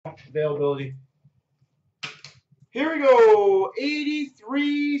availability. Here we go.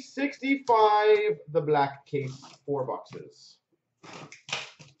 83.65. The black case, 4 boxes.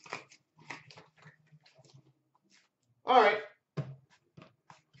 All right. Do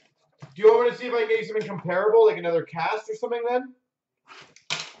you want me to see if I can get you something comparable, like another cast or something then?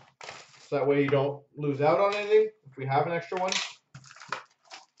 So that way you don't lose out on anything if we have an extra one.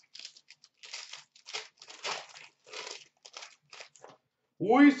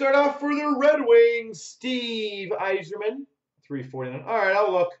 We start off for the Red Wings, Steve Yzerman, $3.49. All right,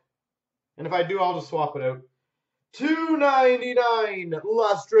 I'll look. And if I do, I'll just swap it out. $2.99,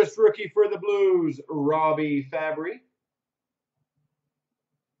 lustrous rookie for the Blues, Robbie Fabry.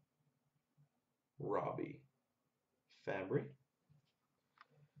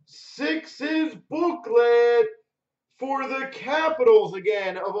 Sixes booklet for the Capitals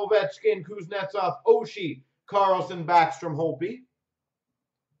again of Ovechkin, Kuznetsov, Oshie, Carlson, Backstrom, Holtby.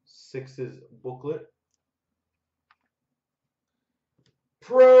 Sixes booklet.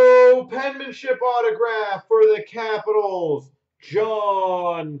 Pro penmanship autograph for the Capitals,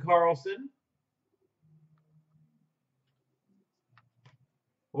 John Carlson.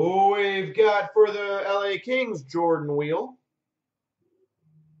 Oh, we've got for the LA Kings, Jordan Wheel.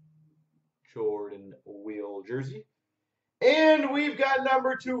 Jersey. And we've got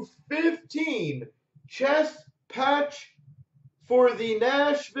number 215, chest patch for the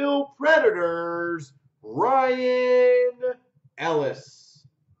Nashville Predators, Ryan Ellis.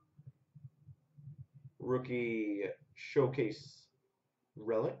 Rookie showcase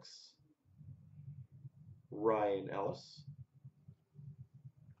relics, Ryan Ellis.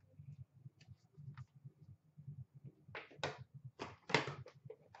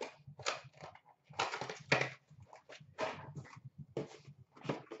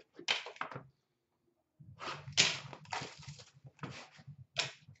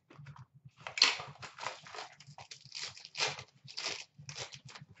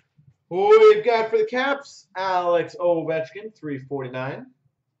 Who we've got for the Caps, Alex Ovechkin, $3.49.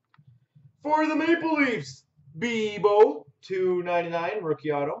 For the Maple Leafs, Bebo, $2.99,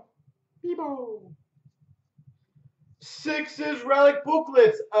 rookie auto. Bebo. Sixes relic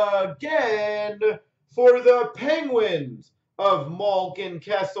booklets again for the Penguins of Malkin,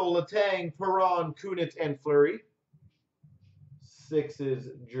 Kessel, Letang, Perron, Kunitz, and Fleury. Sixes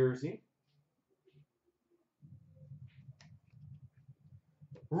jersey.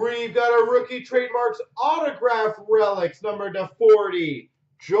 We've got a rookie trademarks autograph relics, number 40,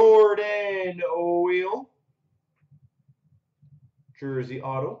 Jordan Wheel. Jersey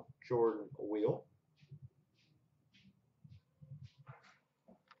auto, Jordan Wheel.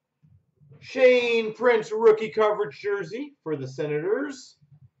 Shane Prince rookie coverage jersey for the Senators.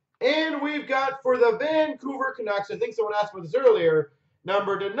 And we've got for the Vancouver Canucks, I think someone asked about this earlier,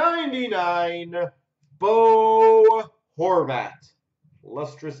 number 99, Bo Horvat.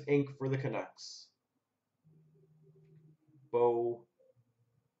 Lustrous ink for the Canucks. Bo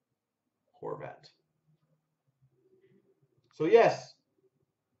Horvat. So yes,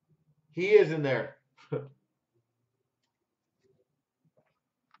 he is in there.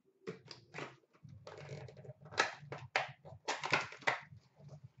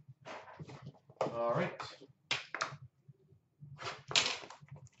 All right.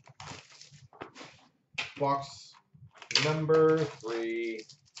 Box number 3.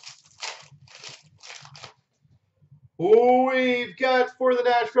 Who we've got for the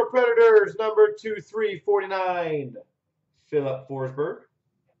Nashville Predators, number 2349, Philip Forsberg.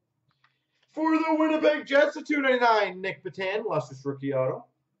 For the Winnipeg Jets, a $2.99, Nick Patan, lustrous rookie auto.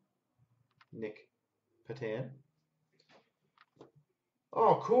 Nick Patan.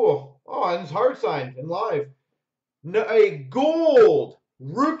 Oh, cool. Oh, and it's hard signed and live. A gold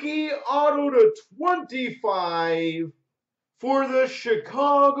rookie auto to 25 for the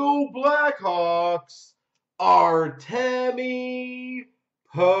Chicago Blackhawks, Artemi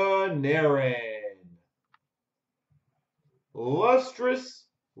Panarin. Lustrous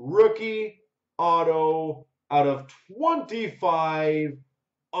rookie auto out of 25,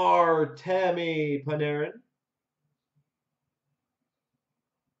 Artemi Panarin.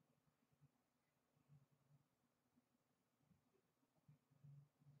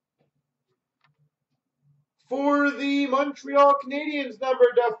 For the Montreal Canadiens, number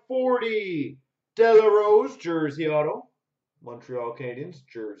 40, Delarose, jersey auto. Montreal Canadiens,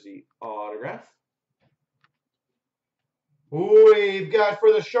 jersey autograph. We've got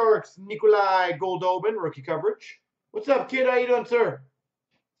for the Sharks, Nikolai Goldobin, rookie coverage. What's up, kid? How you doing, sir?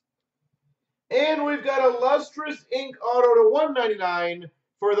 And we've got a lustrous ink auto to 199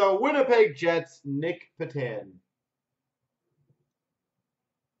 for the Winnipeg Jets, Nick Patan.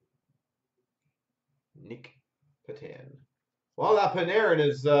 Nick Patan. Well, that Panarin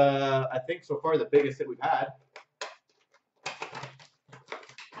is, I think, so far the biggest hit we've had.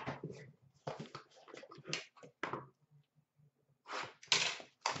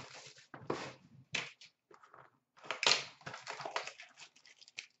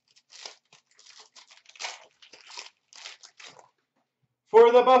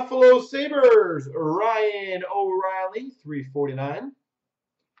 For the Buffalo Sabres, Ryan O'Reilly, 349.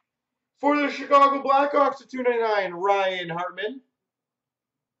 For the Chicago Blackhawks, to 299, Ryan Hartman.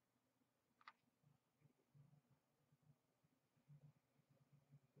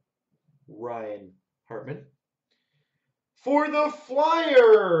 Ryan Hartman. For the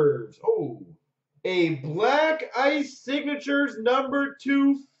Flyers, a Black Ice Signatures number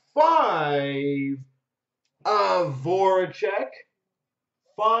 2/5 of Voracek.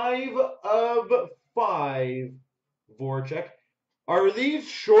 5 of 5 Voracek. Are these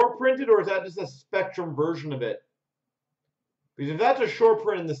short printed or is that just a Spectrum version of it? Because if that's a short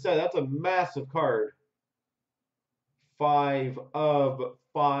print in the set, that's a massive card. 5 of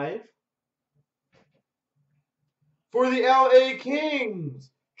 5. For the LA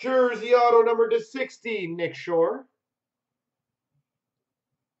Kings, jersey auto number /60, Nick Shore.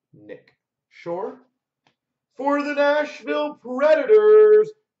 Nick Shore. For the Nashville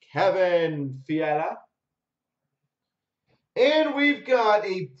Predators, Kevin Fiala. And we've got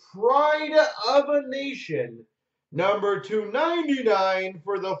a Pride of a Nation, number 299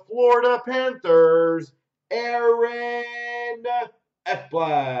 for the Florida Panthers, Aaron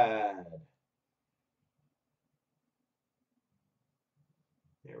Ekblad.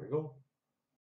 There we go.